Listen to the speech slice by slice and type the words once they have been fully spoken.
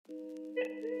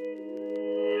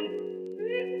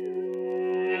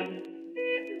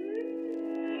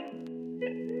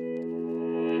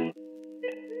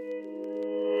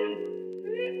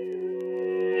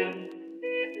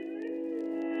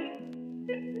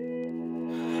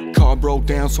car broke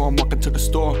down, so I'm walking to the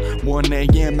store. 1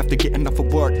 a.m. after getting off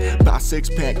of work. Buy a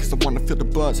 6-pack cause I wanna feel the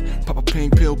buzz. Pop a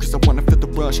pink pill cause I wanna feel the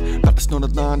rush. About to snort a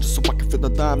line just so I can feel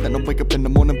alive. Then I wake up in the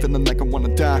morning feeling like I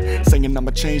wanna die. Saying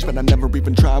I'ma change but I never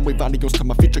even try. Wave adios to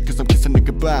my future cause I'm kissing it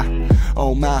goodbye.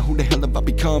 Oh my, who the hell have I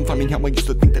become? Funny how I used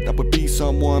to think that I would be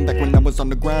someone. Back when I was on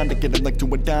the grind to get it like do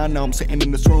or die. Now I'm sitting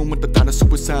in this room with the thought of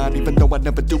suicide. Even though I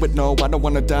never do it, no, I don't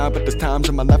wanna die. But there's times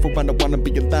in my life where I don't wanna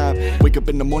be alive. Wake up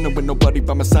in the morning with nobody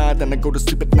by my side. Then I go to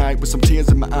sleep at night with some tears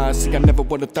in my eyes. See, I never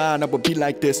would've thought I would be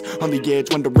like this. On the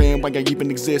edge, wondering why I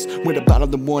even exist. With a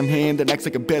bottle in one hand that acts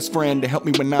like a best friend to help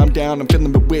me when I'm down. I'm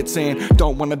feeling the wits and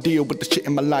don't wanna deal with the shit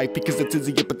in my life because it's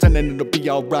easier pretending it'll be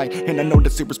alright. And I know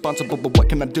that's irresponsible, but what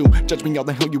can I do? Judge me all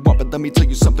the hell you want, but let me tell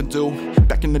you something, dude.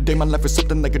 Back in the day, my life was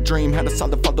something like a dream. Had a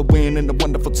solid following and a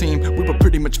wonderful team. We were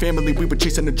pretty much family, we were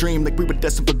chasing a dream. Like we were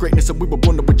destined for greatness and we were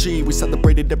born to achieve. We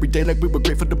celebrated every day like we were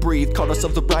grateful to breathe. Called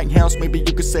ourselves the right house, maybe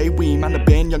you could say we might have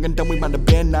been young and dumb, we might have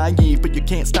been naive. But you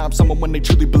can't stop someone when they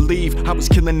truly believe. I was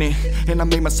killing it, and I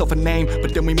made myself a name.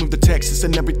 But then we moved to Texas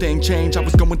and everything changed. I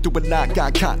was going through a lot,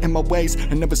 got caught in my ways.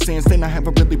 And ever since then I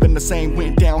haven't really been the same.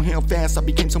 Went downhill fast, I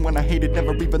became someone I hated.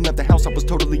 Never even left the house, I was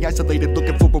totally isolated.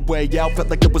 Looking for a way out, felt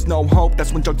like there was no hope.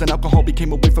 That's when drugs and alcohol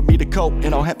became a way for me to cope.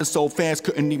 And all happened so fast,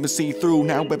 couldn't even see through.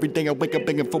 Now every day I wake up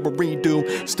begging for a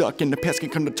redo. Stuck in the past,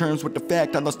 can't come to terms with the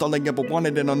fact I lost all I ever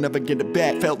wanted and I'll never get it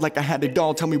back. Felt like I had it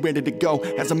all, tell me where did it go?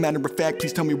 As a matter of fact,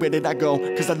 please tell me where did I go?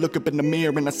 Cause I look up in the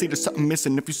mirror and I see there's something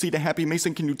missing. If you see the happy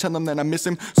Mason, can you tell him that I miss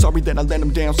him? Sorry that I let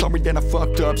him down, sorry that I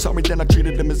fucked up. Sorry that I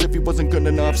treated him as if he wasn't good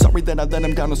enough. Sorry that I let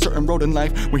him down a certain road in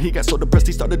life where he got so depressed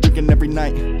he started drinking every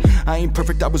night. I ain't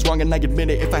perfect, I was wrong and I admit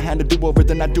it. If I had to do over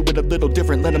then I'd do it a little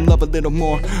different. Let him love a little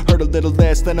more, hurt a little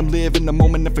less. Let him live in the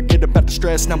moment and forget about the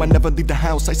stress. Now I never leave the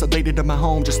house, isolated in my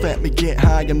home. Just let me get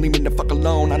high and leave me the fuck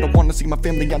alone. I don't wanna see my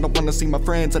family, I don't wanna see my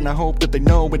friends. And I hope that they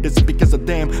know it isn't because of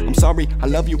them. I'm sorry, I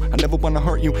love you, I never wanna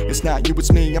hurt you. It's not you,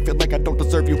 it's me, I feel like I don't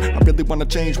deserve you. I really wanna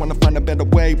change, wanna find a better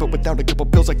way. But without a couple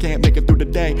pills I can't make it through the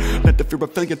day. Let the fear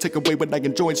of failure take away what I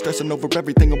enjoyed. Stressing over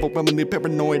everything, overwhelmingly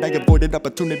paranoid. I avoided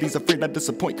opportunities, afraid I'd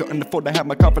disappoint. Couldn't afford to have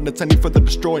my confidence any further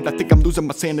destroyed. I think I'm losing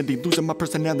my sanity, losing my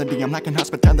personality. I'm lacking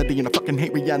hospitality and I fucking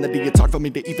hate reality. It's hard for me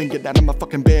to even get out of my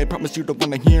fucking bed. Promise you don't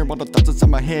wanna hear all the thoughts inside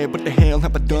my head. What the hell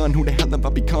have I done? Who the hell have I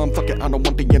become? Fuck it, I don't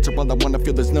want the answer, all I wanna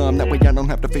feel is numb. That way I don't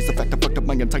have to face the fact I fucked up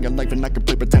my entire life and I can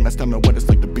play pretend I still know what it's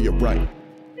like to be alright.